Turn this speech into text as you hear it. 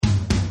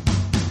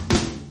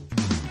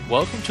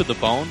Welcome to the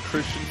Bowen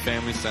Christian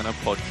Family Centre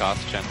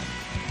podcast channel.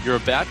 You're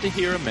about to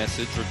hear a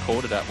message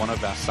recorded at one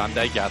of our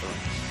Sunday gatherings.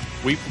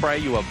 We pray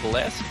you are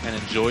blessed and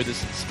enjoy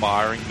this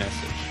inspiring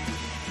message.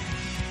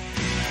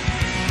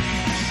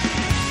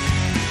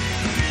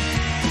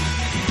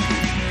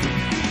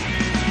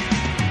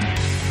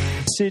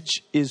 The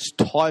message is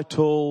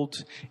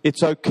titled,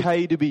 It's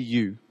Okay to Be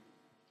You.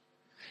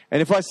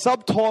 And if I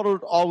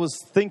subtitled, I was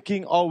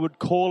thinking I would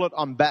call it,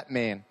 I'm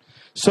Batman.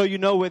 So you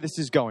know where this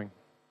is going.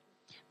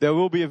 There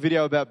will be a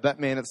video about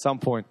Batman at some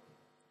point.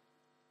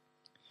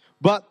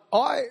 But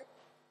I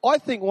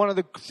think one of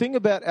the thing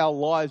about our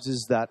lives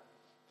is that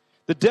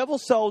the devil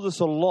sells us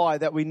a lie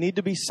that we need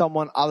to be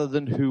someone other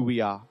than who we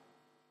are.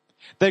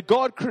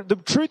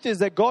 The truth is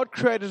that God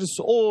created us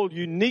all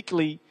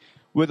uniquely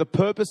with a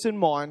purpose in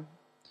mind,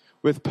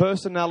 with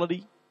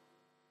personality.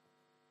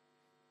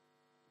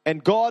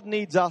 And God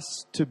needs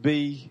us to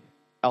be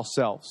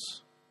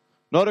ourselves.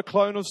 Not a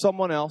clone of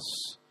someone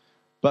else,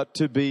 but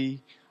to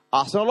be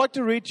us. And I'd like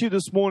to read to you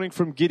this morning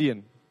from Judges,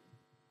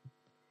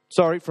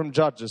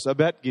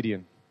 about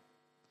Gideon.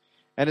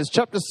 And it's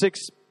chapter 6,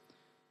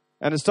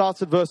 and it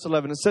starts at verse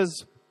 11. It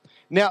says,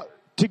 now,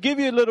 to give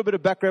you a little bit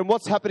of background,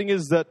 what's happening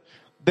is that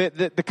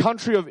the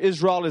country of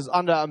Israel is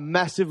under a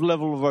massive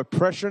level of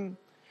oppression.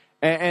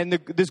 And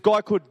this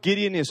guy called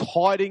Gideon is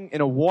hiding in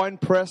a wine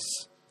press.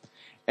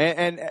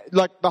 And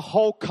like the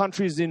whole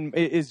country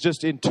is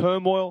just in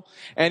turmoil.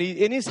 And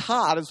in his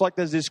heart, it's like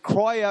there's this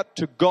cry out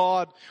to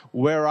God,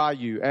 where are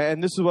you?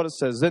 And this is what it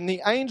says. Then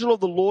the angel of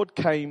the Lord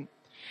came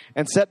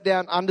and sat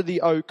down under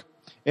the oak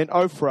in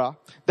Ophrah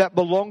that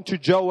belonged to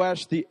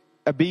Joash the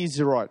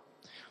Abiezrite.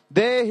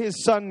 There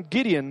his son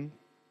Gideon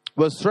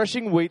was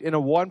threshing wheat in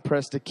a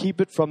winepress to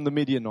keep it from the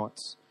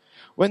Midianites.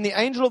 When the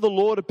angel of the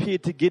Lord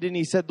appeared to Gideon,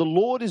 he said, the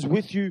Lord is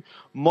with you,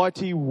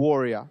 mighty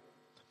warrior.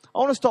 I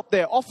want to stop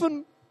there.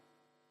 Often,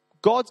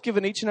 God's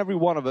given each and every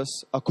one of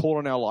us a call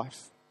in our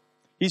life.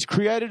 He's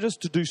created us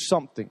to do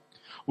something.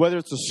 Whether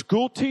it's a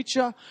school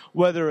teacher,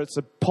 whether it's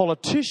a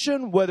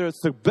politician, whether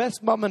it's the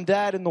best mum and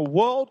dad in the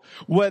world,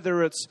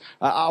 whether it's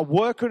a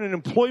worker in an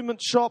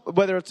employment shop,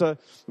 whether it's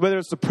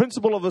the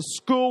principal of a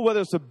school, whether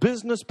it's a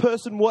business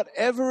person,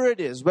 whatever it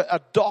is,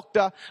 a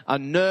doctor, a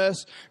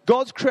nurse.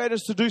 God's created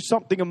us to do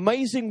something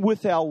amazing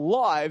with our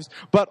lives,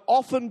 but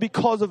often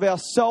because of our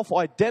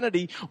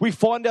self-identity, we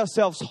find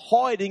ourselves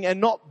hiding and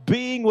not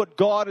being what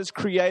God has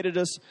created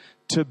us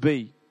to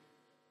be.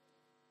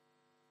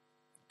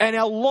 And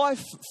our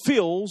life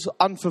feels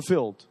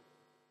unfulfilled.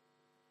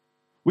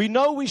 We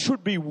know we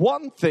should be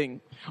one thing.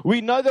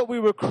 We know that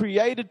we were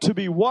created to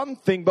be one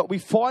thing, but we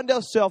find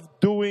ourselves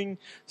doing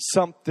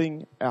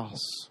something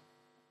else.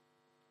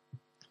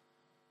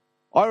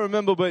 I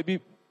remember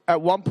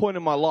at one point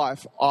in my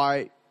life,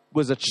 I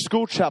was a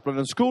school chaplain,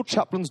 and school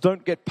chaplains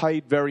don't get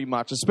paid very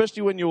much,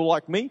 especially when you're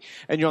like me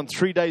and you're on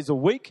 3 days a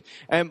week.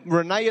 And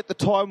Renee at the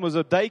time was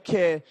a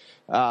daycare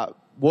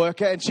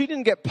worker, and she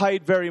didn't get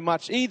paid very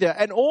much either.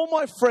 And all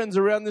my friends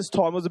around this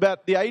time, was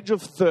about the age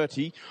of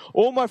 30,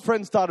 all my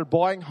friends started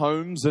buying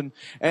homes, and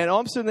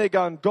I'm sitting there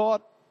going,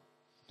 God,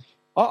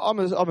 I'm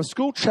a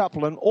school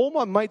chaplain. All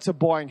my mates are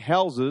buying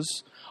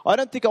houses. I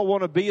don't think I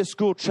want to be a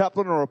school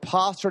chaplain or a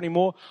pastor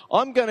anymore.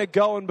 I'm going to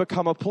go and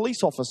become a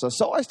police officer.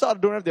 So I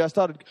started doing everything. I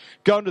started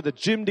going to the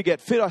gym to get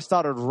fit. I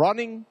started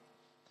running.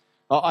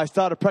 I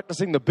started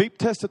practicing the beep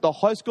test at the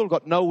high school.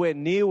 Got nowhere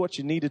near what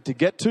you needed to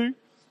get to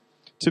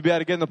be able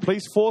to get in the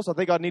police force. I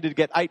think I needed to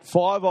get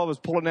 8.5. I was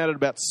pulling out at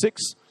about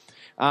 6.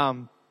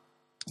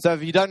 So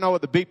if you don't know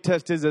what the beep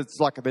test is, it's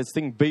like this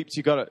thing beeps.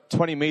 You got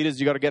 20 meters.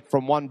 You got to get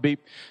from one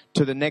beep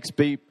to the next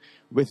beep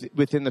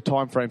within the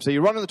time frame. So you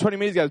run in the 20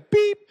 meters, it goes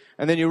beep,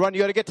 and then you run. You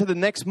got to get to the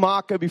next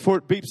marker before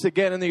it beeps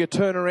again, and then you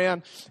turn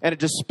around, and it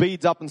just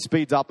speeds up.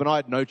 And I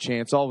had no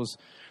chance. I was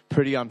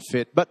pretty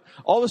unfit, but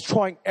I was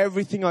trying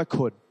everything I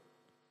could.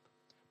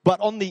 But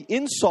on the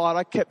inside,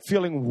 I kept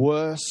feeling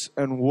worse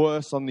and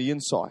worse on the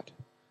inside.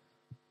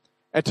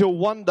 Until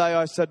one day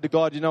I said to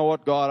God, you know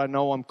what, God, I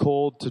know I'm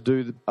called to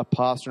do a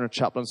pastor and a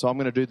chaplain, so I'm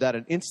going to do that.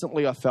 And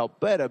instantly I felt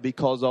better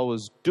because I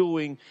was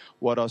doing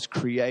what I was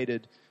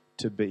created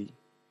to be.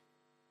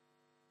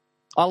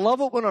 I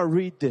love it when I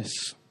read this.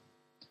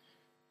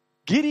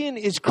 Gideon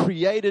is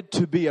created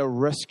to be a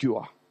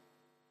rescuer.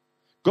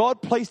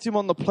 God placed him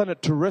on the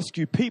planet to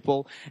rescue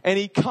people, and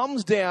he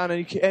comes down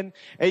and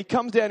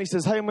he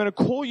says, hey, I'm going to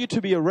call you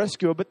to be a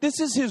rescuer. But this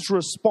is his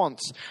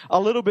response a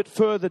little bit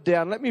further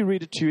down. Let me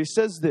read it to you. He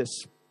says this.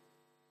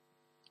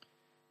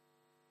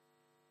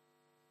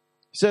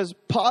 He says,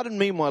 pardon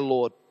me, my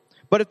Lord,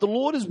 but if the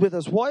Lord is with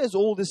us, why has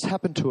all this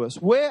happened to us?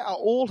 Where are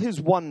all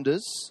his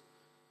wonders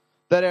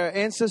that our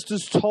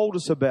ancestors told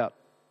us about?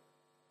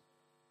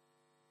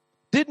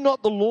 Did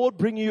not the Lord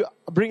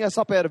bring us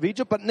up out of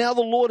Egypt? But now the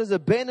Lord has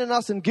abandoned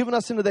us and given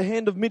us into the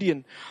hand of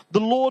Midian.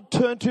 The Lord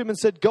turned to him and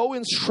said, go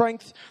in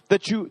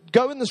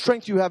the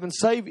strength you have and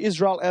save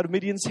Israel out of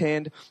Midian's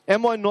hand.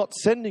 Am I not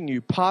sending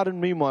you? Pardon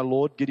me, my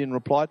Lord, Gideon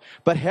replied.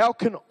 But how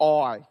can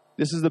I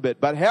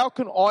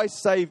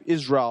save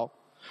Israel?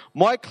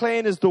 My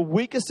clan is the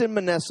weakest in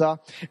Manasseh,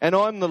 and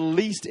I'm the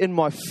least in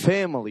my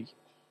family.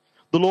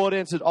 The Lord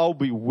answered, I'll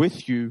be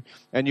with you,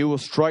 and you will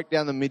strike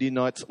down the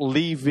Midianites,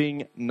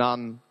 leaving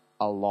none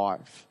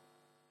alive.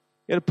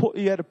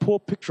 He had a poor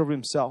picture of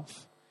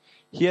himself.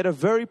 He had a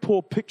very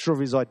poor picture of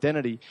his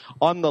identity.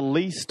 I'm the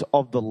least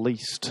of the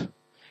least.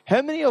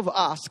 How many of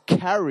us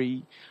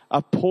carry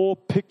a poor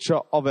picture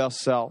of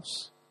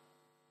ourselves?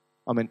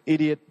 I'm an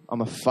idiot.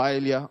 I'm a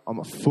failure. I'm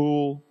a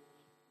fool.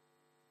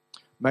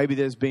 Maybe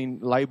there's been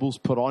labels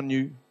put on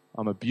you.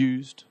 I'm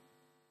abused.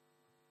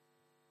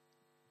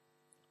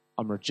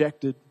 I'm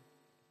rejected.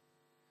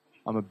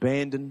 I'm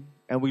abandoned.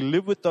 And we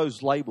live with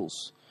those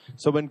labels.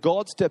 So when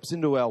God steps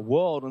into our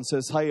world and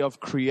says, hey,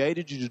 I've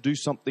created you to do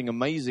something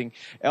amazing,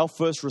 our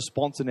first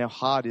response in our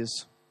heart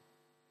is,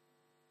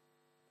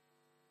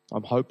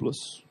 I'm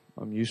hopeless.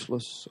 I'm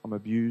useless. I'm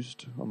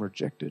abused. I'm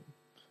rejected.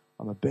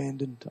 I'm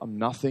abandoned. I'm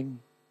nothing.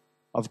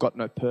 I've got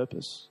no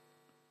purpose.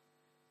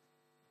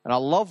 And I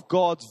love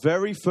God's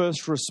very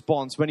first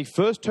response when he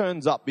first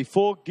turns up,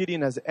 before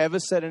Gideon has ever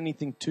said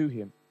anything to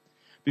him.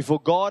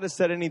 Before God has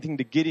said anything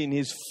to Gideon,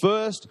 his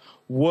first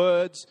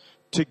words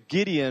to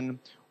Gideon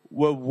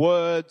were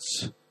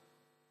words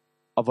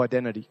of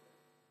identity.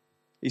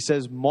 He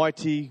says,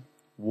 mighty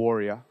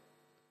warrior.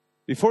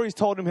 Before he's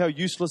told him how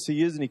useless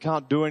he is and he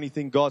can't do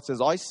anything, God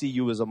says, I see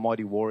you as a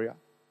mighty warrior.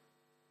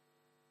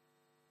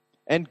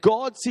 And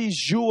God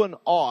sees you and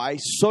I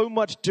so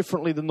much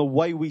differently than the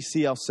way we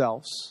see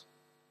ourselves.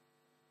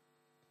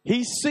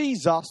 He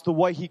sees us the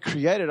way he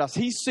created us.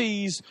 He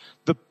sees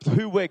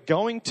who we're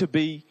going to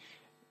be.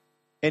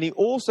 And he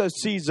also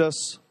sees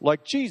us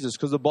like Jesus,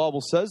 because the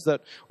Bible says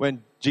that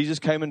when Jesus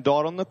came and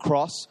died on the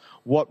cross,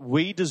 what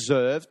we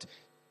deserved,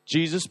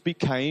 Jesus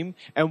became,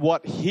 and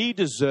what he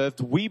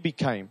deserved, we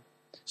became.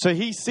 So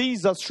he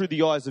sees us through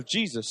the eyes of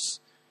Jesus.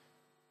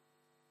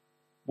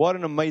 What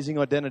an amazing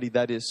identity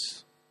that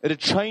is. It had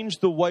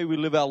changed the way we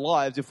live our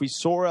lives if we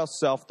saw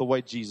ourselves the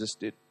way Jesus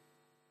did.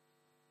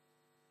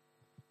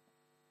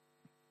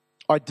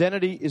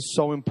 Identity is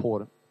so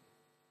important.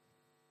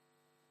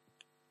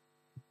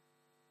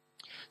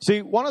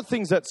 See, one of the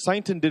things that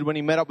Satan did when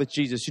he met up with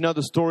Jesus, you know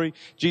the story,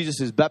 Jesus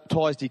is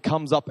baptized, he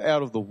comes up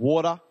out of the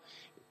water,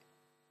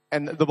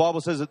 and the Bible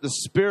says that the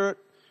Spirit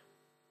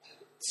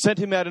sent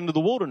him out into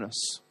the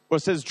wilderness, or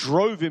it says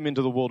drove him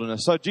into the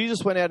wilderness. So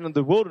Jesus went out into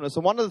the wilderness,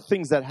 and one of the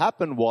things that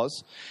happened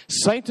was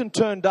Satan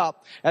turned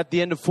up at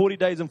the end of 40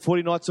 days and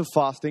 40 nights of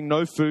fasting,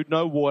 no food,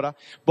 no water.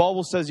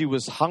 Bible says he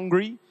was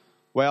hungry.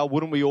 Well,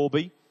 wouldn't we all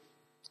be?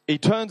 He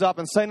turns up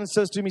and Satan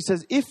says to him, he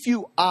says, if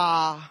you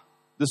are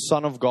the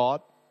Son of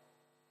God,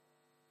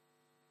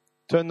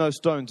 turn those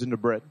stones into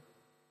bread.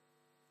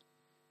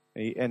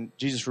 And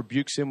Jesus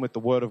rebukes him with the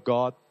word of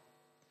God.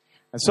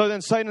 And so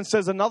then Satan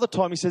says another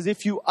time, he says,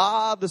 if you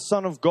are the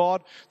Son of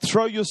God,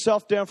 throw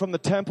yourself down from the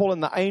temple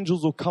and the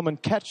angels will come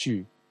and catch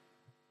you.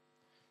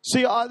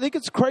 See, I think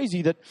it's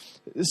crazy that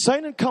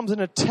Satan comes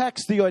and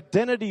attacks the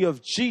identity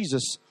of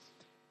Jesus,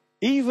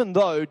 even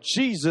though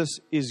Jesus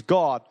is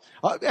God.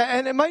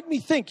 And it made me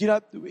think,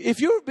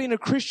 if you've been a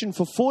Christian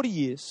for 40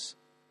 years,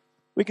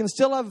 we can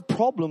still have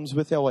problems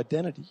with our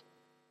identity,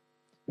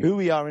 who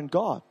we are in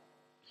God.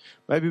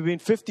 Maybe we've been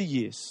 50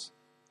 years.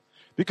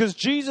 Because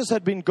Jesus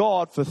had been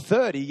God for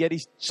 30, yet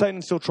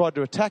Satan still tried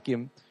to attack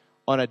him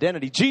on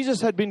identity.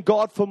 Jesus had been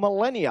God for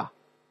millennia,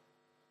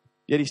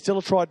 yet he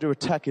still tried to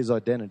attack his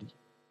identity.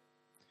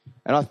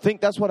 And I think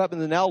that's what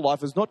happens in our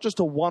life. It's not just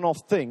a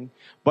one-off thing,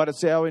 but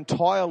it's our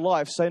entire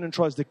life. Satan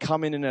tries to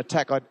come in and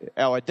attack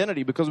our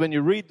identity. Because when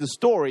you read the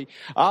story,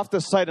 after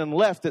Satan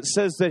left, it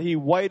says that he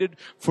waited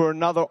for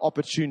another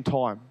opportune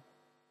time.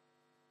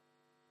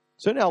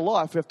 So in our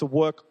life, we have to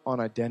work on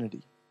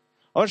identity.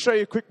 I want to show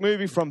you a quick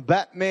movie from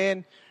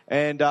Batman,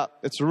 and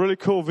it's a really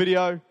cool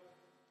video.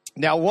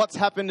 Now, what's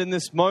happened in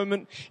this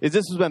moment is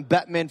this is when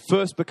Batman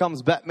first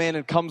becomes Batman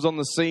and comes on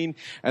the scene,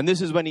 and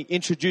this is when he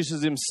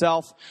introduces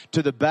himself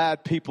to the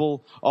bad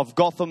people of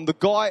Gotham. The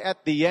guy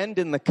at the end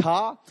in the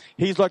car,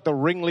 he's like the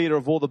ringleader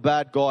of all the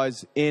bad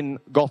guys in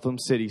Gotham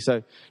City.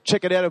 So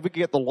check it out. If we could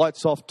get the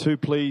lights off too,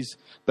 please,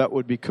 that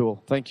would be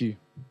cool. Thank you.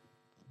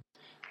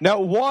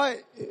 Now, why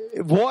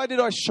did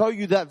I show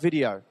you that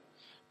video?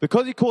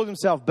 Because he calls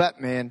himself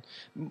Batman,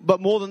 but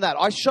more than that,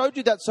 I showed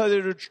you that so that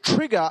it would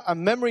trigger a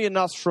memory in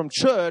us from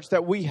church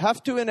that we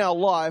have to in our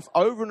life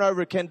over and over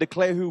again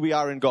declare who we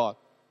are in God.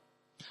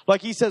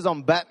 Like he says,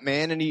 I'm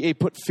Batman, and he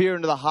put fear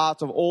into the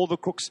hearts of all the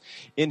crooks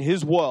in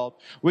his world.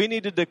 We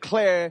need to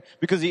declare,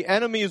 because the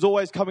enemy is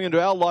always coming into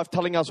our life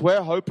telling us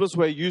we're hopeless,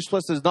 we're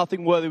useless, there's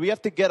nothing worthy. We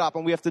have to get up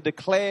and we have to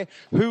declare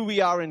who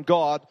we are in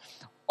God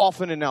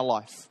often in our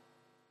life.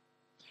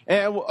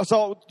 And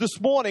so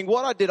this morning,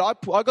 what I did, I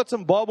got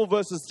some Bible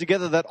verses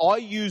together that I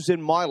use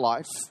in my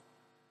life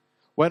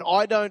when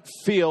I don't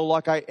feel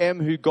like I am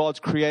who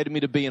God's created me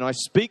to be. And I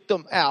speak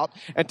them out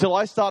until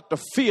I start to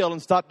feel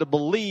and start to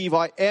believe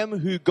I am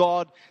who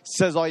God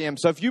says I am.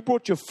 So if you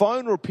brought your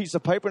phone or a piece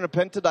of paper and a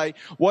pen today,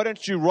 why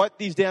don't you write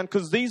these down?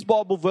 Because these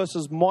Bible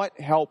verses might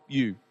help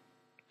you.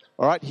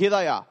 All right, here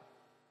they are.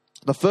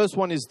 The first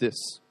one is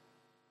this.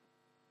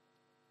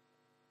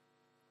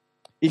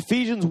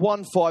 Ephesians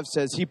 1:5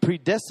 says, He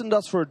predestined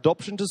us for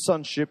adoption to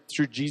sonship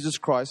through Jesus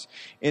Christ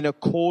in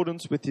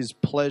accordance with His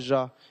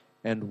pleasure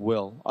and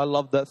will. I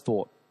love that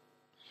thought.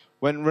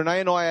 When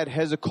Renee and I had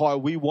Hezekiah,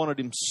 we wanted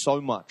him so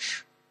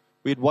much.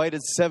 We had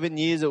waited 7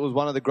 years. It was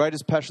one of the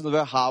greatest passions of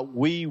our heart.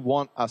 We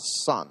want a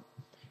son.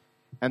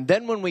 And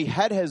then when we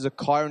had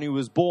Hezekiah and he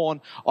was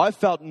born, I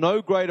felt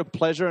no greater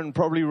pleasure, and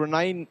probably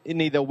Renee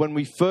neither, when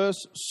we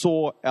first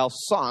saw our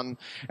son.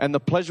 And the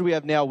pleasure we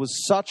have now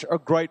was such a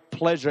great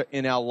pleasure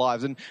in our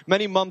lives. And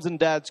many mums and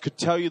dads could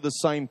tell you the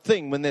same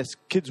thing when their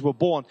kids were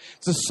born.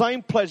 It's the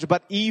same pleasure,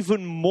 but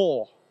even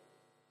more,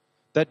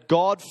 that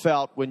God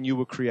felt when you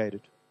were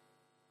created.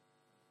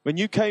 When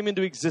you came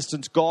into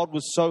existence, God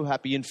was so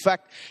happy. In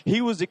fact,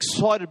 He was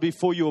excited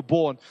before you were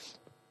born.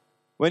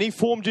 When He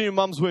formed you in your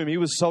mum's womb, He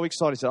was so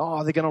excited. He said,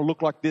 oh, they're going to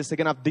look like this. They're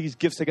going to have these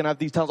gifts. They're going to have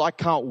these talents. I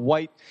can't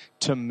wait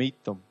to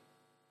meet them.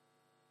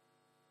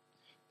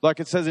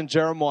 Like it says in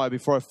Jeremiah,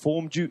 before I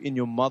formed you in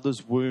your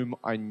mother's womb,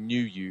 I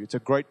knew you. It's a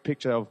great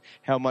picture of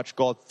how much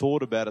God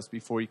thought about us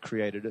before He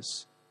created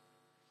us.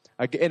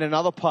 In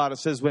another part, it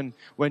says when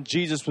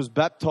Jesus was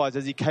baptized,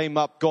 as He came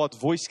up, God's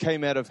voice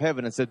came out of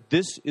heaven and said,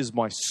 this is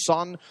my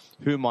Son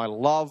whom I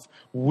love.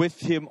 With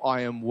Him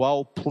I am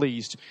well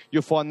pleased.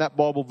 You'll find that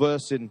Bible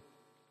verse in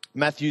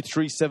Matthew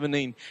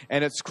 3:17.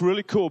 And it's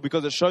really cool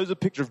because it shows a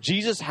picture of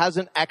Jesus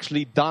hasn't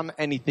actually done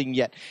anything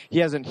yet. He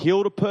hasn't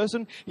healed a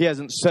person. He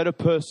hasn't set a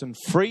person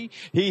free.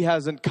 He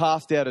hasn't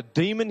cast out a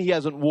demon. He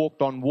hasn't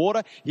walked on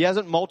water. He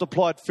hasn't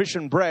multiplied fish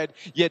and bread.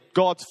 Yet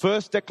God's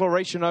first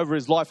declaration over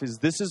His life is,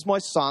 this is my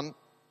Son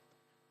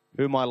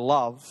whom I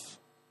love.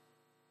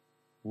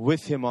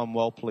 With Him I'm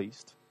well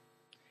pleased.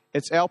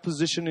 It's our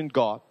position in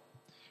God.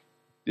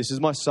 This is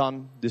my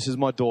son. This is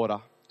my daughter.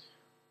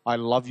 I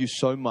love you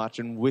so much,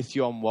 and with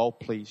you I'm well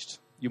pleased.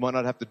 You might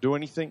not have to do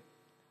anything.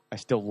 I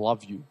still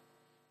love you,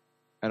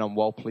 and I'm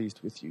well pleased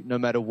with you. No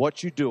matter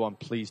what you do, I'm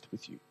pleased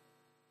with you.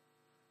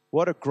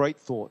 What a great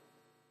thought.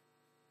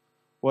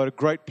 What a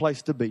great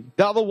place to be.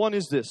 The other one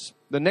is this.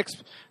 The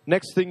next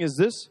thing is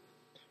this.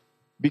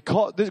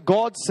 Because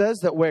God says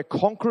that we're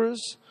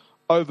conquerors,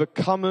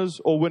 overcomers,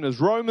 or winners.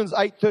 Romans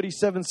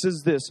 8:37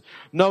 says this.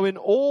 No, in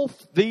all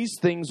these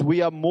things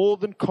we are more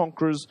than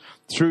conquerors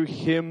through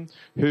Him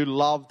who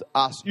loved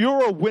us.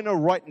 You're a winner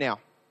right now.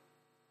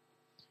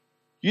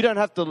 You don't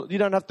have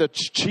to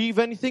achieve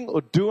anything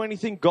or do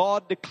anything.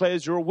 God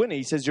declares you're a winner.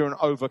 He says you're an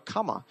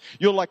overcomer.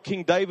 You're like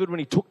King David when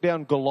he took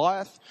down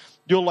Goliath.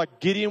 You're like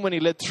Gideon when he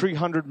led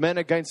 300 men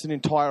against an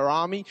entire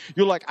army.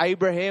 You're like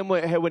Abraham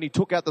when he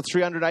took out the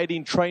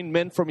 318 trained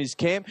men from his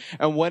camp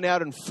and went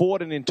out and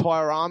fought an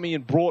entire army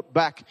and brought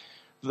back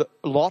the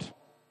lot.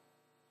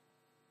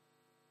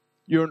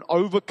 You're an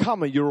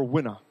overcomer. You're a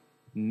winner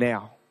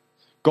now.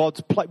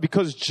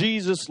 Because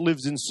Jesus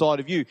lives inside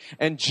of you,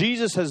 and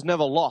Jesus has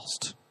never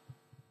lost.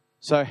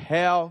 So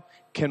how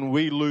can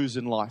we lose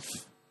in life?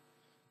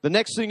 The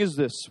next thing is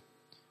this.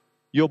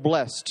 You're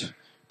blessed.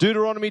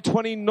 Deuteronomy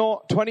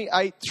 28,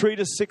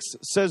 3-6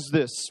 says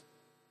this.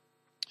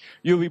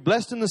 You'll be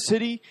blessed in the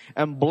city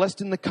and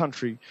blessed in the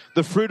country.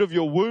 The fruit of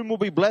your womb will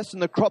be blessed,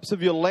 and the crops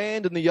of your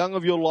land and the young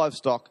of your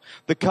livestock.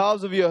 The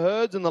calves of your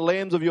herds and the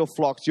lambs of your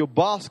flocks. Your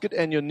basket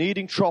and your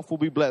kneading trough will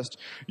be blessed.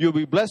 You'll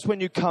be blessed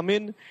when you come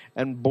in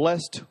and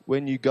blessed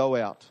when you go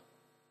out.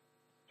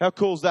 How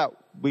cool is that?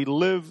 We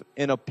live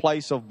in a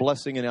place of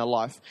blessing in our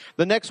life.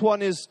 The next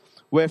one is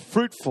we're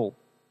fruitful.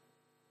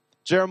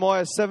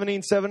 Jeremiah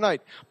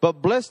 17:7-8.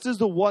 But blessed is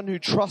the one who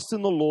trusts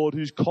in the Lord,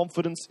 whose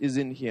confidence is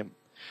in Him.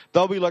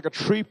 They'll be like a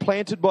tree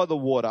planted by the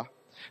water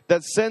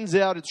that sends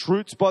out its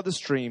roots by the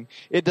stream.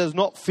 It does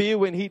not fear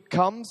when heat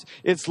comes.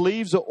 Its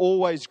leaves are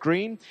always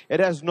green. It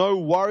has no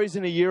worries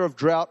in a year of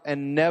drought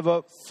and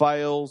never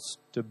fails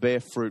to bear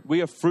fruit.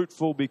 We are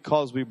fruitful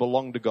because we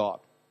belong to God.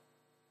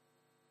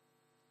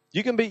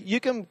 You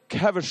can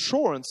have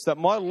assurance that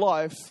my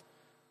life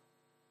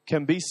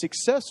can be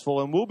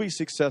successful and will be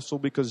successful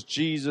because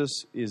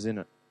Jesus is in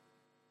it.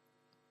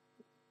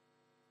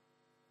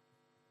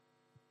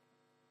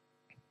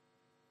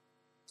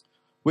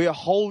 We are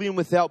holy and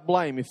without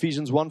blame,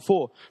 Ephesians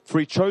 1:4. For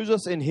He chose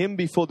us in Him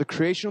before the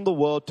creation of the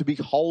world to be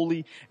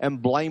holy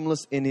and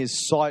blameless in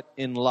His sight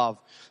in love.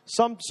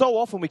 So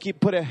often we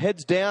put our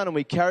heads down and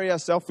we carry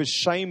ourselves with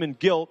shame and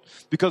guilt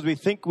because we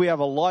think we have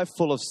a life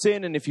full of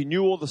sin. And if you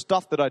knew all the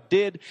stuff that I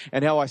did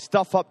and how I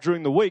stuff up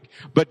during the week.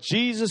 But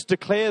Jesus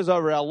declares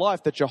over our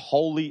life that you're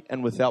holy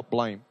and without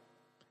blame.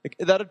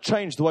 That'll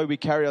change the way we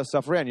carry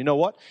ourselves around. You know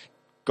what?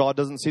 God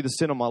doesn't see the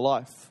sin in my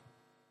life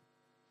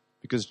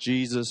because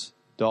Jesus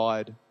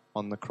died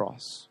on the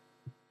cross.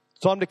 It's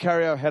time to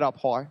carry our head up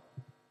high.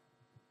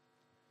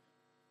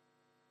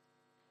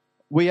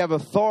 We have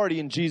authority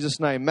in Jesus'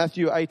 name.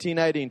 Matthew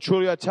 18:18.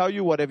 Truly I tell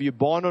you, whatever you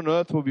bind on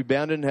earth will be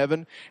bound in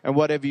heaven, and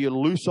whatever you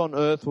loose on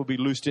earth will be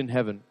loosed in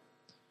heaven.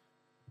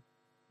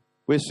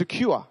 We're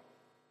secure.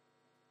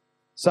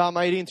 Psalm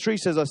 18:3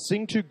 says, I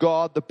sing to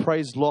God the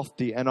praise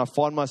lofty, and I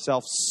find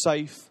myself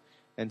safe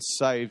and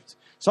saved.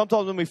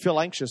 Sometimes when we feel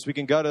anxious, we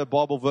can go to a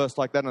Bible verse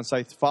like that and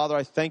say, Father,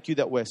 I thank you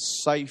that we're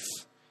safe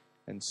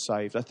and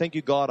saved. I thank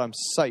you, God, I'm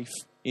safe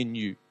in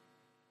you.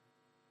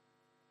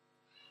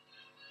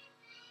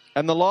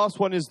 And the last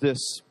one is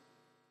this.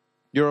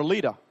 You're a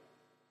leader.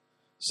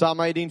 Psalm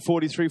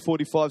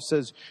 18:43-45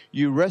 says,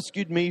 "You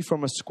rescued me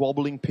from a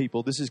squabbling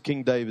people." This is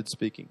King David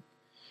speaking.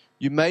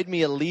 "You made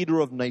me a leader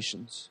of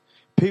nations.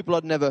 People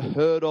I'd never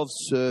heard of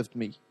served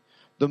me.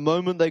 The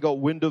moment they got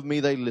wind of me,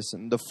 they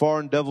listened. The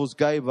foreign devils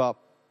gave up.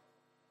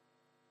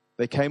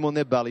 They came on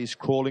their bellies,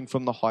 crawling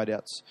from the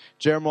hideouts."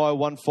 Jeremiah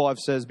 1:5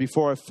 says,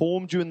 "Before I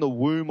formed you in the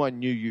womb, I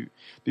knew you.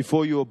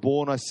 Before you were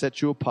born, I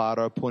set you apart.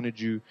 I appointed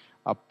you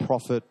a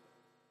prophet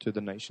to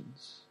the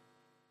nations."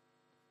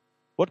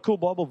 What cool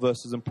Bible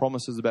verses and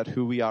promises about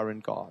who we are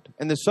in God.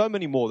 And there's so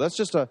many more.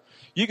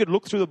 You could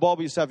look through the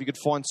Bible yourself. You could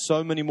find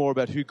so many more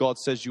about who God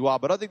says you are.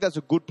 But I think that's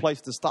a good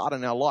place to start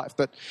in our life.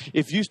 That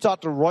if you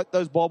start to write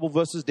those Bible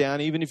verses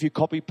down, even if you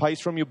copy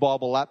paste from your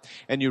Bible app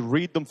and you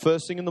read them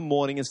first thing in the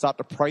morning and start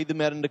to pray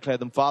them out and declare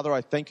them, "Father,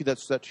 I thank you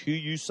that's who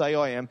you say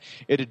I am."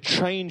 It'd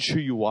change who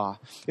you are.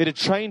 It'd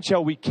change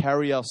how we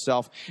carry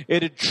ourselves.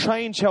 It'd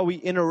change how we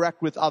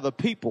interact with other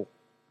people.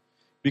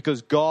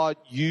 Because God,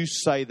 you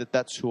say that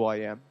that's who I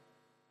am.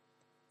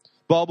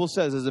 Bible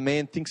says, as a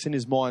man thinks in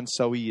his mind,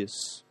 so he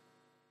is.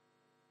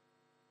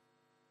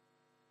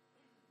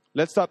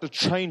 Let's start to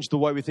change the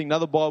way we think.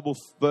 Another Bible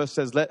verse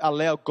says,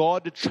 allow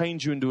God to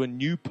change you into a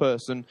new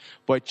person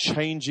by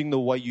changing the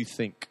way you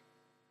think.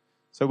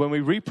 So when we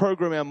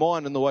reprogram our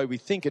mind and the way we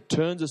think, it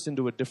turns us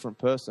into a different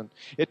person.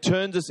 It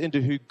turns us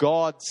into who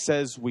God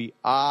says we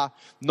are,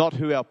 not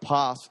who our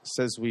past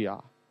says we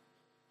are.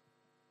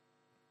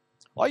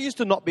 I used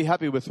to not be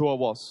happy with who I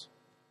was.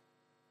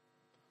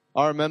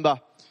 I remember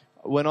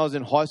when I was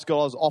in high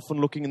school, I was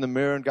often looking in the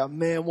mirror and going,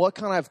 "Man, why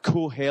can't I have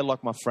cool hair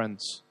like my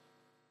friends?"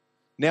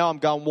 Now I'm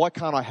going, "Why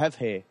can't I have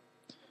hair?"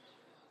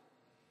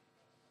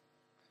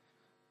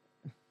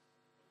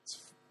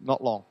 It's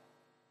not long.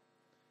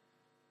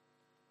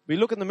 We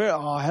look in the mirror,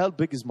 "Oh, how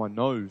big is my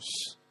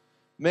nose?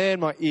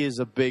 Man, my ears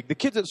are big." The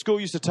kids at school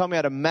used to tell me I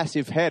had a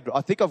massive head. I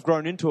think I've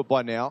grown into it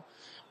by now.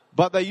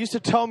 But they used to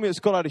tell me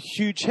it's got a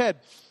huge head.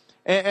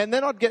 And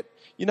then I'd get,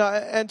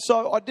 and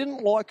so I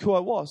didn't like who I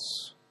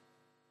was.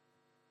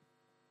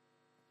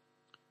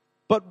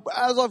 But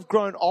as I've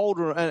grown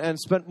older and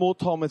spent more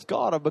time with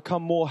God, I've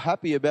become more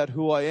happy about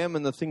who I am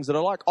and the things that I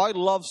like. I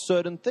love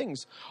certain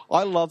things.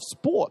 I love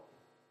sport.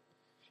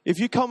 If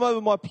you come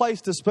over my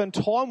place to spend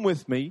time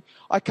with me,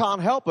 I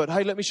can't help it.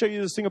 "Hey, let me show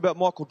you this thing about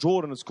Michael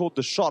Jordan. It's called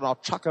The Shot." And I'll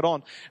chuck it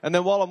on. And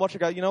then while I'm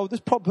watching, I go, this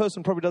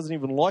person probably doesn't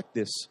even like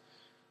this.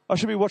 I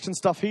should be watching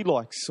stuff he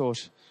likes. So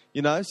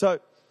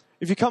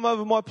if you come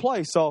over my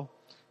place, I'll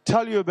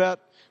tell you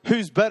about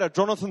who's better,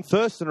 Jonathan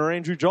Thurston or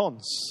Andrew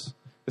Johns.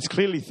 It's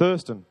clearly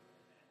Thurston.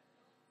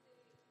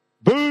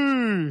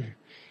 Boo!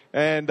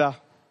 And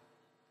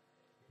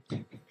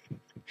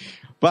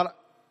but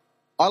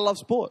I love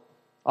sport.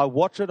 I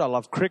watch it. I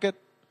love cricket.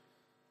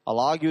 I'll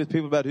argue with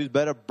people about who's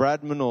better,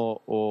 Bradman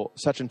or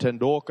Sachin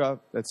Tendulkar.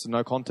 That's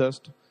no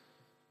contest.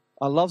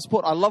 I love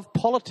sport. I love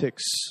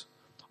politics.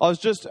 I was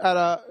just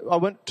I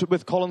went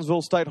with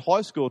Collinsville State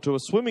High School to a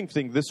swimming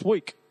thing this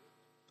week.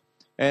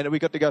 And we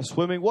got to go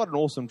swimming. What an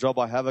awesome job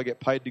I have. I get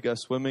paid to go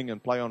swimming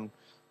and play on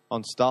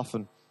stuff.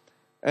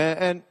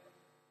 And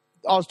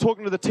I was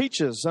talking to the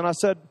teachers, and I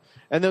said,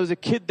 and there was a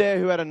kid there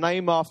who had a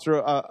name after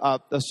a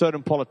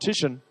certain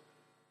politician,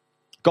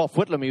 Gough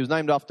Whitlam. He was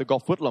named after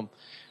Gough Whitlam.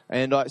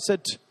 And I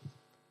said,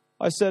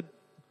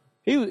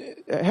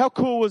 how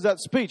cool was that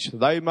speech?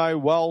 "They may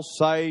well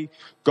say,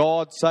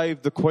 God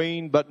save the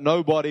Queen, but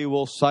nobody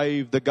will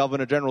save the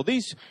Governor General."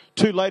 These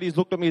two ladies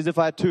looked at me as if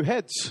I had two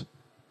heads.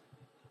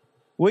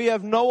 "We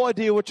have no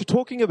idea what you're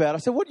talking about." I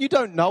said, "What, you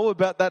don't know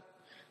about that?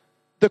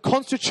 The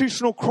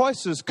constitutional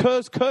crisis,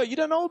 Kerr, you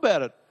don't know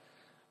about it."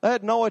 I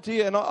had no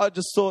idea, and I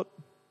just thought,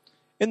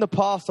 in the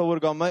past I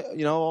would have gone,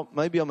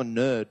 maybe I'm a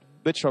nerd,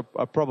 which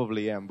I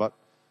probably am, but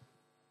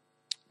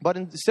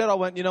instead I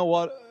went, you know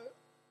what,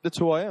 that's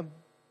who I am.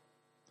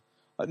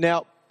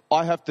 Now,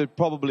 I have to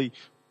probably,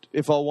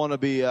 if I want to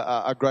be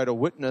a greater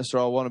witness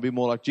or I want to be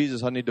more like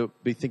Jesus, I need to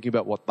be thinking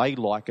about what they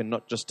like and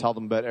not just tell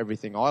them about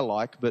everything I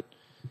like, but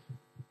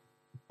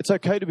it's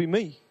okay to be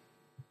me.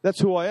 That's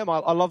who I am.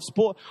 I love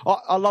sport.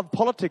 I love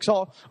politics.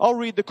 I'll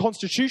read the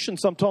Constitution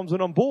sometimes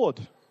when I'm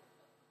bored.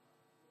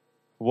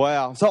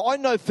 Wow. So I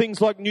know things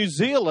like New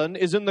Zealand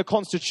is in the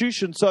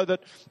Constitution so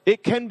that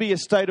it can be a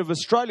state of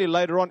Australia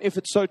later on if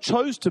it so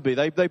chose to be.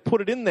 They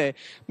put it in there.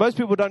 Most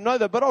people don't know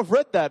that, but I've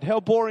read that.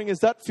 How boring is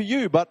that for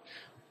you? But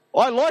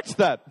I liked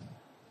that.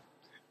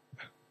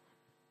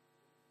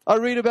 I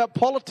read about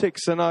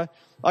politics and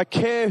I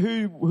care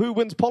who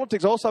wins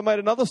politics. I also made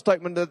another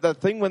statement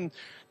that thing when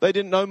they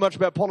didn't know much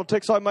about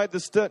politics. I made the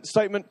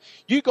statement,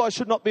 "You guys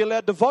should not be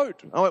allowed to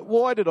vote." I went,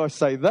 "Why did I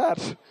say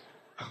that?"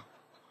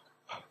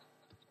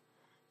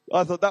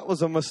 I thought that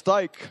was a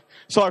mistake.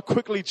 So I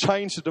quickly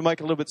changed it to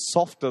make it a little bit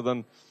softer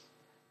than...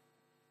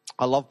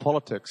 I love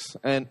politics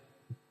and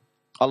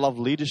I love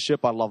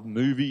leadership. I love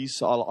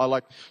movies. I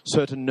like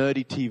certain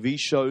nerdy TV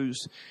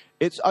shows.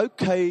 It's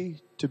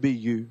okay to be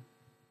you.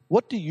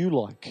 What do you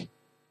like?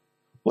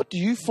 What do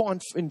you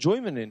find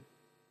enjoyment in?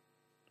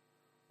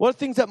 What are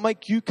things that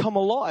make you come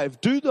alive?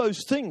 Do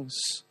those things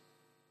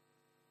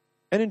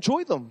and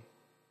enjoy them.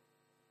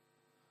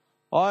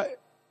 I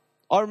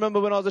remember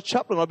when I was a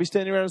chaplain, I'd be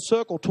standing around in a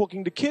circle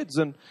talking to kids,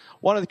 and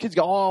one of the kids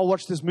go, "Oh, I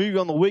watched this movie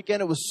on the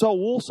weekend. It was so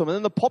awesome." And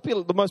then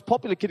the most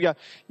popular kid would go,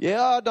 "Yeah,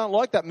 I don't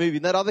like that movie."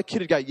 And that other kid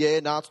would go,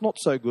 "Yeah, no, it's not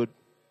so good."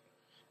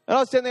 And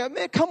I was standing there,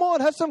 man, come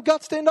on, have some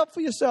guts, stand up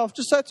for yourself.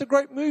 Just say it's a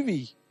great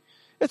movie.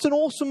 It's an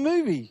awesome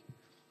movie.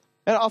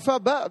 And I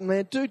felt bad,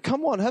 man, dude,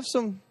 come on, have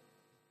some.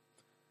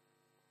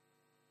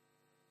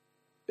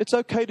 It's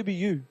okay to be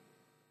you.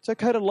 It's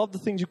okay to love the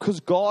things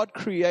because God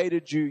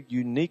created you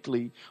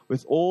uniquely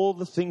with all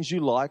the things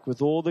you like,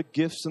 with all the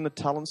gifts and the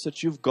talents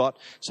that you've got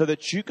so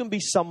that you can be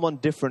someone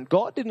different.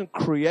 God didn't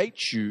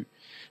create you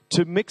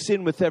to mix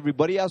in with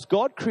everybody else.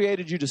 God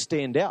created you to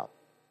stand out.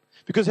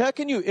 Because how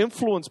can you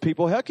influence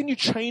people? How can you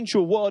change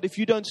your world if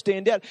you don't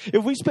stand out?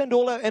 If we spend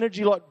all our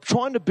energy like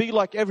trying to be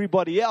like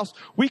everybody else,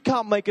 we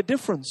can't make a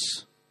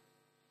difference.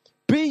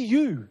 Be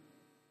you.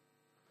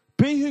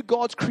 Be who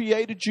God's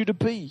created you to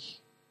be.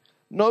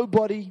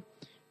 Nobody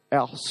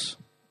else.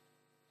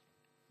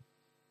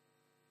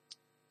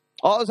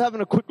 I was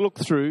having a quick look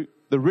through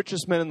the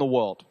richest men in the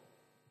world.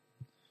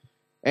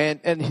 And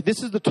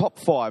this is the top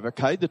 5,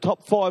 okay? The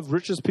top 5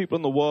 richest people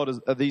in the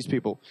world are these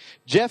people.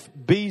 Jeff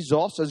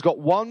Bezos has got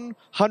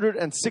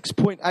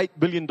 $106.8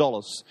 billion.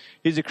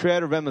 He's the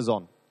creator of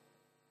Amazon.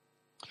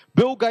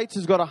 Bill Gates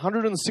has got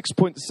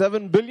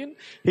 $106.7 billion.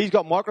 He's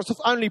got Microsoft.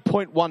 Only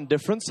 0.1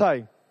 difference,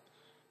 hey?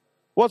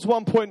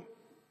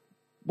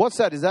 What's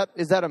that? Is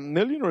that a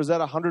million or is that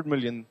 100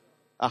 million?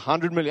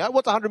 100 million.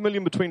 What's 100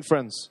 million between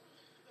friends?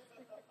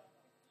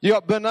 You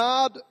got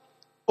Bernard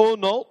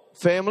Arnault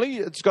family.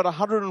 It's got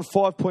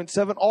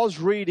 105.7. I was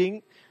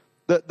reading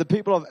the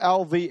people of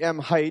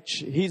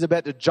LVMH. He's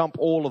about to jump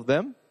all of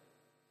them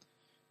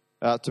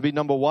to be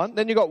number 1.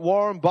 Then you got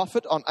Warren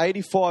Buffett on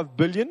 85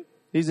 billion.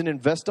 He's an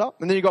investor.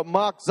 And then you got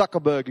Mark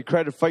Zuckerberg, who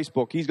created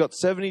Facebook. He's got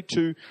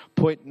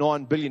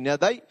 72.9 billion. Now,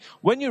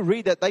 when you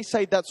read that, they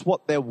say that's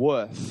what they're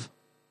worth.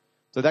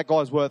 So that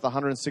guy's worth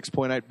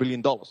 $106.8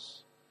 billion.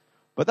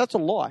 But that's a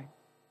lie.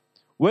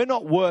 We're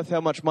not worth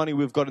how much money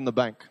we've got in the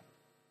bank.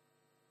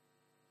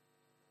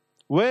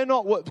 We're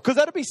not worth, because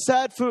that'd be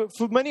sad for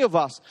many of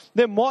us.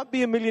 There might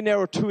be a millionaire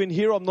or two in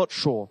here, I'm not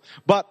sure.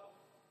 But,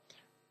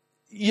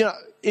 you know,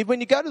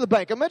 when you go to the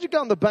bank, imagine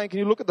going to the bank and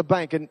you look at the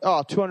bank and,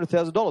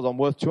 $200,000, I'm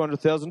worth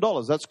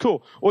 $200,000. That's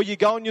cool. Or you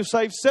go and you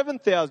save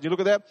 $7,000. You look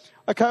at that,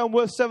 okay, I'm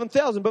worth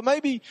 $7,000. But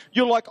maybe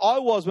you're like I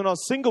was when I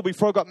was single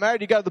before I got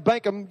married. You go to the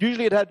bank and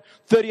usually it had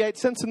 38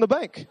 cents in the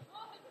bank.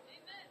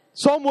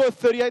 So I'm worth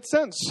 38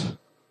 cents.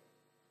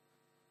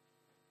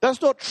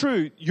 That's not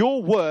true.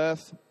 Your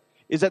worth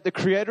is that the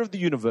creator of the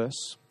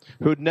universe,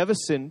 who had never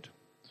sinned,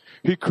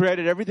 who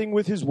created everything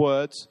with his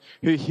words,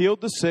 who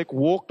healed the sick,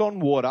 walked on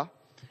water,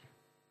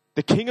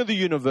 the king of the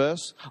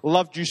universe,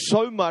 loved you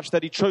so much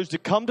that he chose to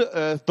come to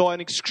earth, die an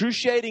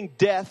excruciating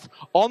death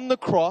on the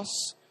cross,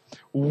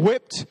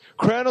 whipped,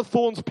 crown of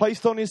thorns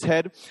placed on his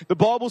head. The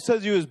Bible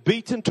says he was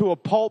beaten to a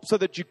pulp so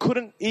that you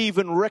couldn't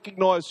even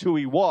recognize who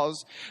he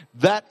was.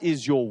 That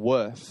is your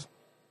worth.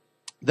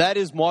 That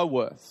is my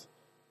worth.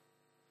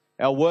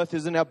 Our worth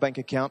isn't our bank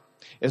account.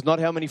 It's not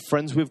how many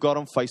friends we've got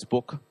on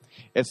Facebook.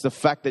 It's the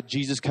fact that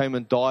Jesus came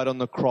and died on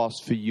the cross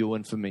for you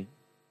and for me.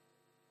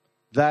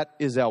 That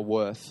is our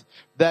worth.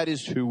 That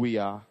is who we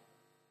are.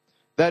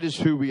 That is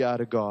who we are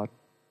to God.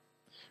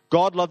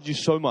 God loved you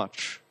so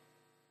much.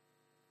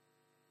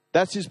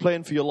 That's his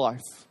plan for your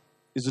life,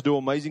 is to do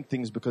amazing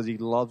things because he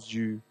loves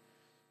you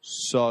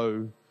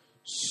so,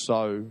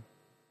 so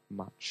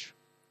much.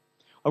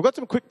 I've got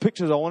some quick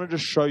pictures I wanted to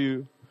show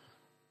you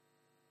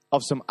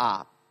of some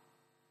art.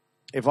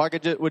 If I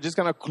could, we're just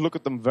going to look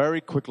at them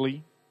very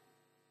quickly.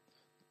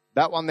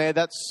 That one there,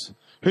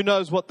 who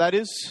knows what that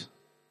is?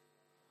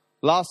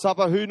 Last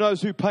Supper, who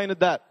knows who painted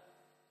that?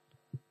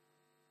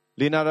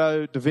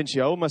 Leonardo da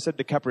Vinci. I almost said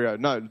DiCaprio.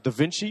 No, Da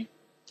Vinci.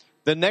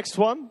 The next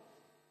one,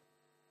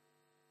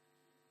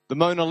 the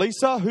Mona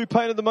Lisa. Who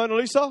painted the Mona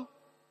Lisa?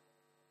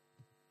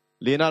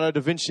 Leonardo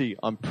da Vinci.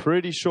 I'm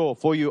pretty sure,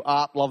 for you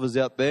art lovers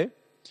out there.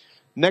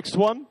 Next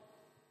one,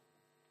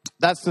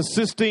 that's the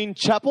Sistine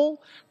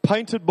Chapel,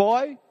 painted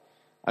by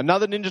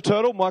another Ninja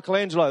Turtle,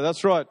 Michelangelo.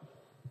 That's right.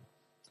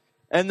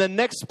 And the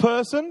next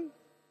person,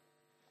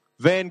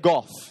 Van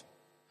Gogh.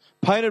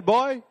 Painted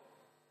by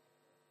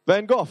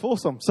Van Gogh.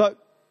 Awesome. So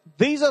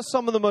these are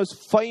some of the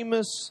most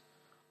famous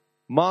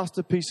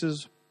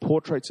masterpieces,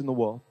 portraits in the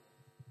world.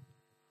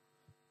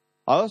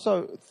 I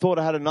also thought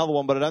I had another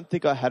one, but I don't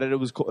think I had it. It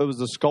was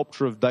the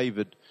Sculpture of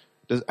David.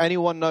 Does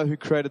anyone know who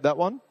created that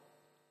one?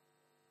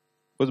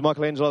 It was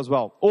Michelangelo as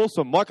well.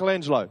 Awesome.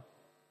 Michelangelo.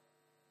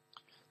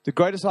 The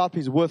greatest art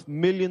piece, worth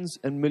millions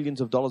and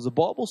millions of dollars. The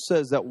Bible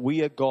says that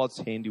we are God's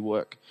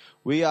handiwork.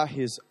 We are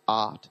his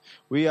art.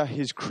 We are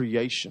his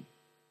creation.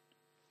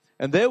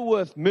 And they're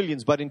worth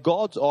millions, but in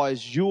God's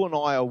eyes, you and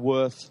I are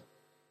worth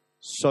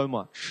so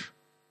much.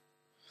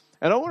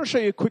 And I want to show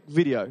you a quick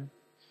video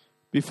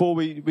before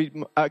we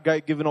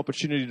give an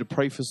opportunity to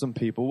pray for some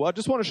people, I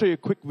just want to show you a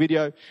quick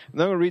video, and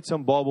then I'm going to read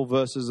some Bible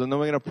verses, and then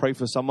we're going to pray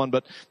for someone.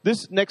 But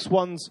this next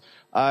one's,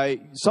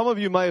 some of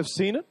you may have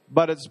seen it,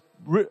 but it's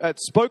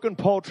spoken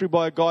poetry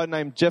by a guy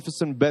named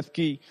Jefferson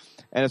Bethke,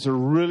 and it's a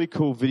really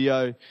cool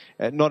video.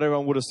 Not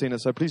everyone would have seen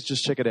it, so please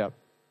just check it out.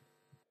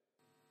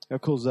 How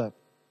cool is that?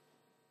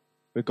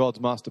 We're God's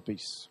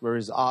masterpiece. We're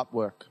His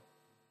artwork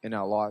in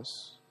our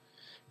lives.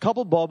 A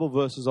couple Bible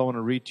verses I want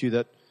to read to you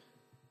that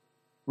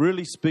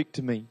really speak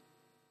to me.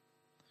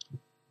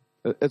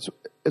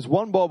 It's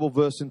one Bible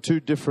verse in two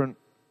different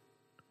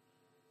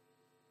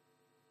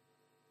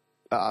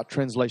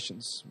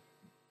translations.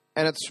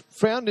 And it's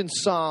found in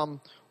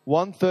Psalm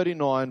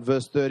 139,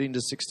 verse 13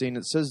 to 16.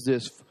 It says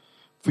this: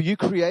 "For you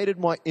created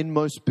my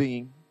inmost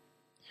being.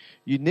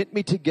 You knit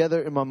me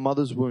together in my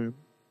mother's womb.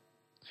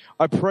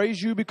 I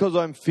praise you because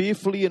I'm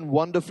fearfully and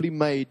wonderfully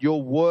made.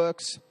 Your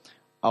works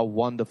are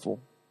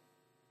wonderful."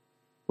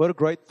 What a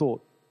great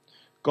thought.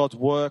 God's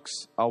works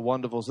are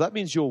wonderful. So that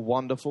means you're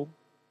wonderful.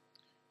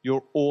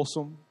 You're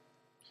awesome.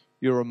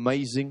 You're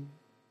amazing.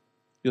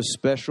 You're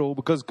special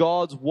because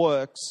God's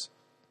works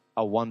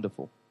are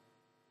wonderful.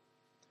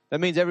 That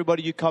means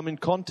everybody you come in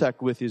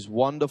contact with is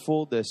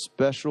wonderful. They're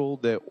special.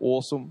 They're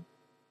awesome.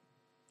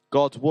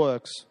 God's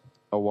works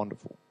are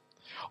wonderful.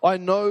 I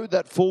know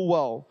that full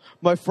well.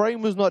 My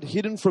frame was not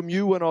hidden from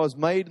you when I was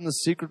made in the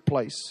secret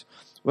place,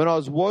 when I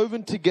was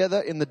woven together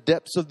in the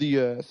depths of the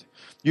earth.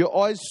 Your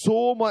eyes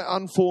saw my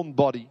unformed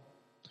body.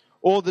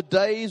 All the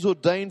days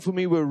ordained for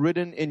me were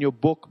written in your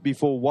book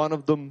before one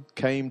of them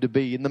came to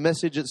be. In the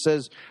Message it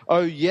says,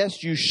 "Oh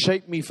yes, you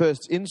shaped me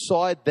first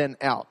inside, then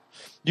out.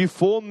 You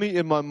formed me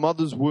in my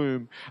mother's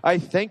womb. I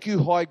thank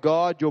you, high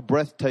God, you're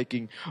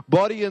breathtaking.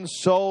 Body and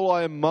soul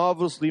I am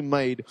marvelously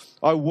made.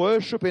 I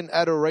worship in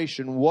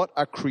adoration. What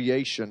a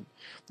creation.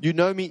 You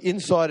know me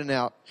inside and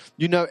out.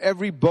 You know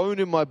every bone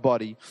in my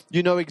body.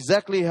 You know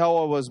exactly how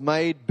I was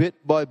made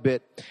bit by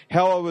bit,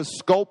 how I was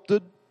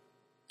sculpted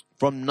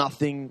from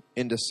nothing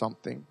into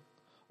something.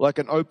 Like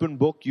an open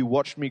book, you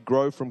watched me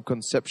grow from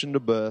conception to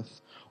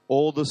birth.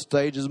 All the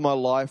stages of my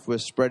life were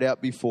spread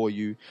out before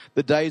you.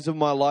 The days of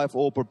my life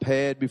all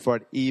prepared before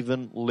I'd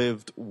even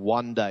lived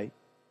one day."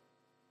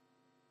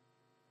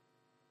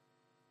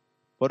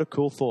 What a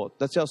cool thought.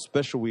 That's how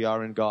special we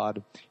are in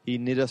God. He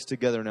knit us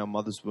together in our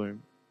mother's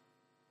womb.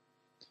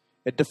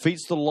 It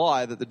defeats the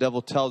lie that the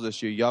devil tells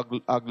us: you're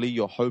ugly,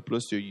 you're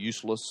hopeless, you're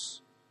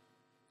useless,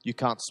 you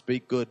can't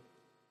speak good.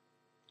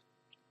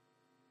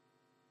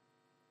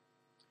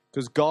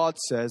 Because God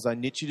says, "I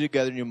knit you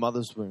together in your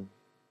mother's womb.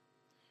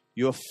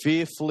 You're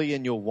fearfully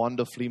and you're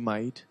wonderfully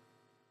made."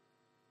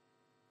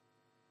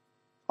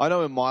 I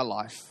know in my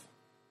life,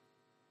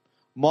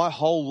 my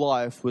whole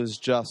life was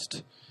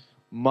just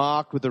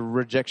marked with a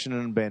rejection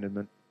and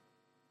abandonment.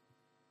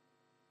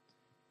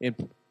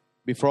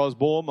 Before I was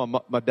born,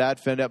 my dad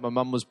found out my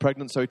mum was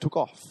pregnant, so he took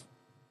off.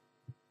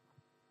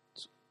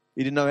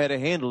 He didn't know how to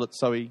handle it,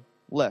 so he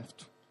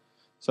left.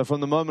 So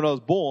from the moment I was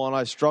born,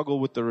 I struggled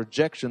with the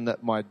rejection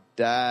that my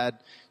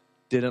dad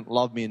didn't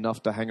love me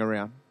enough to hang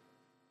around.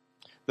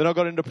 Then I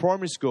got into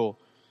primary school,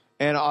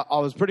 and I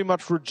was pretty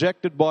much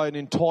rejected by an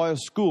entire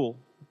school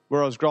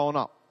where I was growing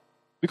up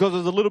because it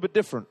was a little bit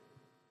different.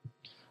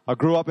 I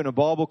grew up in a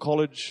Bible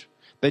college.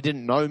 They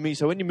didn't know me.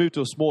 So when you move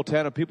to a small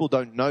town and people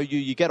don't know you,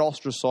 you get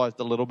ostracized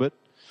a little bit.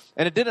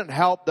 And it didn't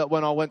help that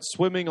when I went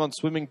swimming on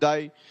swimming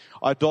day,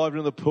 I dived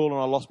into the pool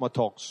and I lost my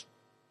togs.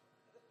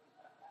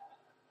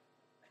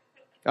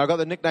 I got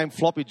the nickname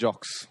Floppy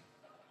Jocks.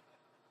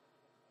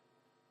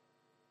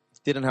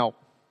 Didn't help.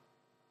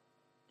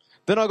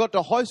 Then I got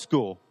to high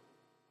school.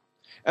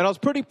 And I was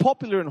pretty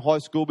popular in high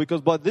school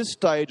because by this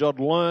stage I'd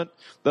learnt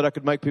that I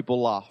could make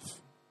people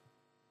laugh.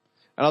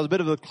 And I was a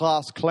bit of a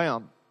class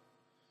clown.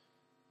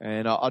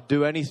 And I'd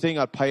do anything.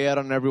 I'd pay out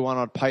on everyone.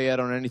 I'd pay out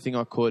on anything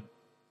I could.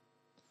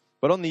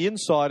 But on the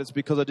inside, it's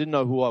because I didn't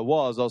know who I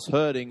was. I was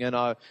hurting and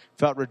I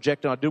felt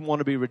rejected. I didn't want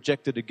to be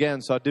rejected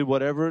again. So I did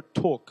whatever it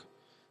took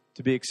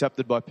to be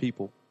accepted by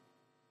people.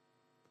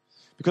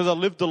 Because I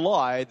lived a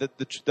lie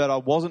that I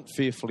wasn't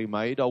fearfully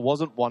made. I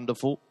wasn't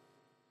wonderful.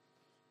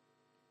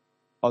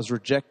 I was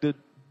rejected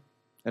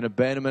and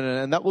abandonment,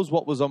 and that was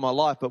what was on my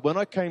life. But when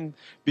I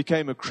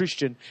became a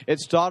Christian, it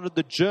started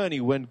the journey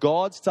when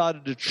God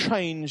started to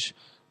change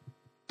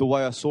the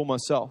way I saw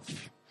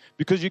myself.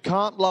 Because you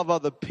can't love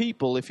other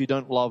people if you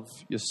don't love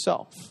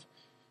yourself.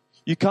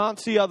 You can't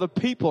see other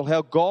people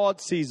how God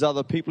sees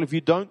other people if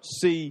you don't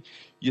see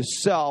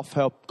yourself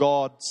how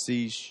God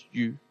sees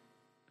you.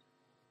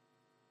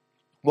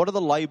 What are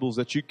the labels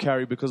that you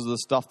carry because of the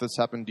stuff that's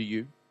happened to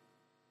you?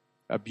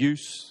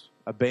 Abuse,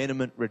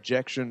 abandonment,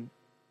 rejection,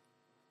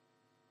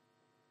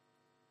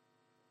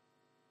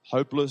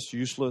 hopeless,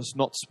 useless,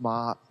 not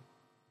smart.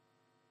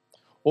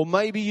 Or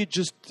maybe you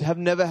just have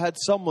never had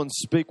someone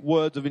speak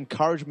words of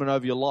encouragement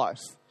over your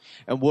life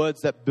and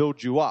words that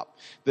build you up.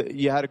 That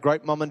you had a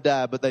great mum and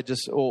dad, but they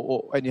just,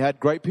 and you had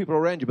great people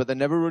around you, but they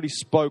never really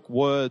spoke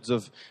words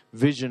of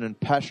vision and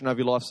passion over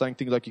your life, saying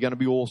things like, you're going to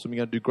be awesome, you're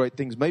going to do great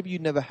things. Maybe you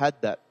never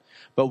had that.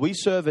 But we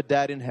serve a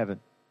dad in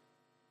heaven.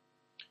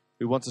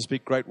 who wants to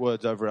speak great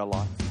words over our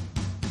life.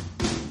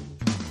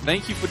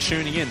 Thank you for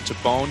tuning in to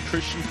Bowen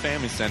Christian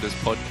Family Center's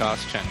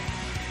podcast channel.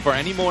 For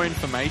any more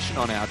information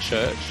on our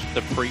church,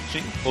 the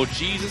preaching, or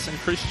Jesus and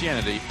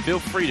Christianity, feel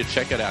free to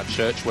check out our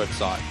church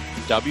website,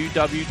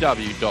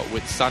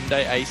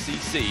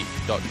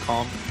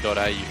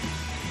 www.whitsundayacc.com.au.